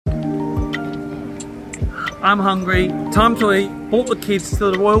I'm hungry, time to eat. Brought the kids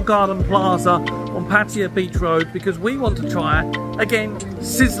to the Royal Garden Plaza on Pattaya Beach Road because we want to try, again,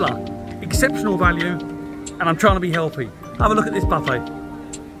 Sizzler. Exceptional value, and I'm trying to be healthy. Have a look at this buffet.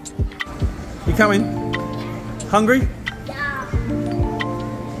 You coming? Hungry? Yeah.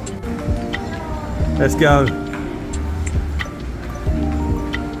 Let's go.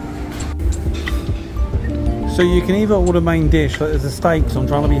 So you can either order main dish, like there's a steak, so I'm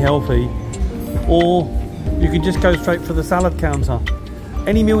trying to be healthy, or you can just go straight for the salad counter.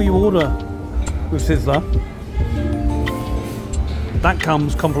 Any meal you order with Sizzler, that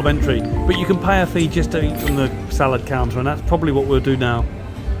comes complimentary, but you can pay a fee just to eat from the salad counter, and that's probably what we'll do now.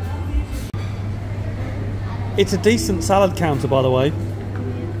 It's a decent salad counter, by the way.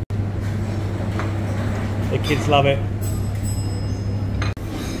 The kids love it.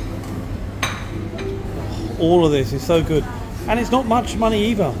 All of this is so good, and it's not much money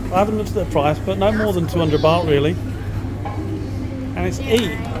either. I haven't looked at the price, but no more than 200 baht really. And it's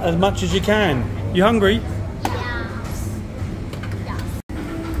eat as much as you can. You hungry?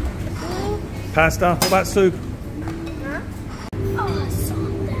 Pasta. What about soup? Huh? Oh,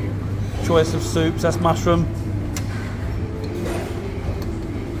 something. Choice of soups. That's mushroom.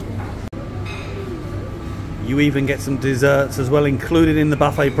 You even get some desserts as well, included in the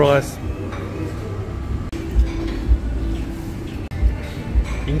buffet price.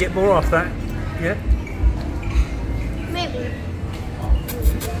 You can get more off that, yeah? Maybe.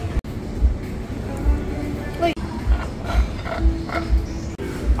 Wait.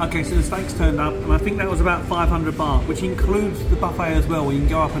 Okay, so the steaks turned up, and I think that was about 500 baht, which includes the buffet as well, where you can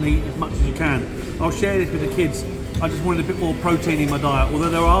go up and eat as much as you can. I'll share this with the kids. I just wanted a bit more protein in my diet, although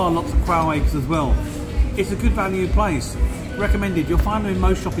there are lots of crow eggs as well. It's a good value place. Recommended. You'll find them in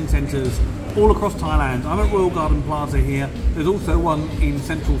most shopping centres all across Thailand. I'm at Royal Garden Plaza here. There's also one in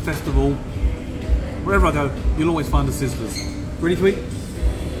Central Festival. Wherever I go, you'll always find the Sizzlers. Ready to eat?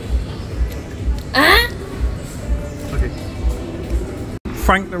 Okay.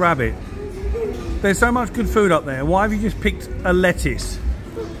 Frank the Rabbit. There's so much good food up there. Why have you just picked a lettuce?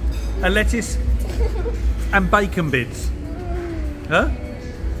 A lettuce and bacon bits? Huh?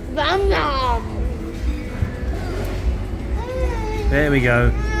 There we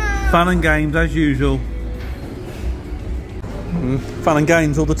go. Fun and games as usual. Fun and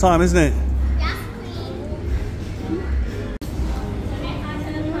games all the time, isn't it? Yes,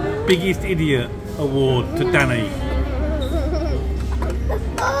 please. Biggest Idiot Award to Danny.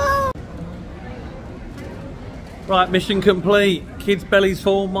 Right, mission complete. Kids' bellies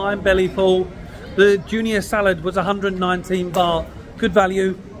full, mine belly full. The junior salad was 119 baht. Good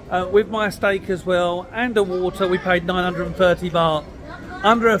value. With my steak as well and a water, we paid 930 baht.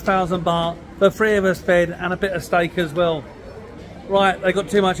 Under 1,000 baht. The three of us fed, and a bit of steak as well. Right, they got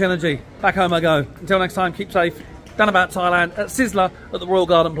too much energy. Back home I go. Until next time, keep safe. Done about Thailand at Sizzler at the Royal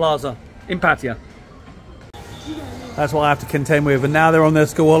Garden Plaza in Pattaya. That's what I have to contend with, and now they're on their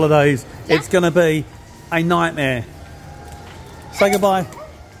school holidays. Yeah. It's going to be a nightmare. Say goodbye.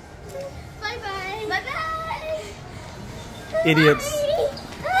 Bye-bye. Bye-bye. Idiots.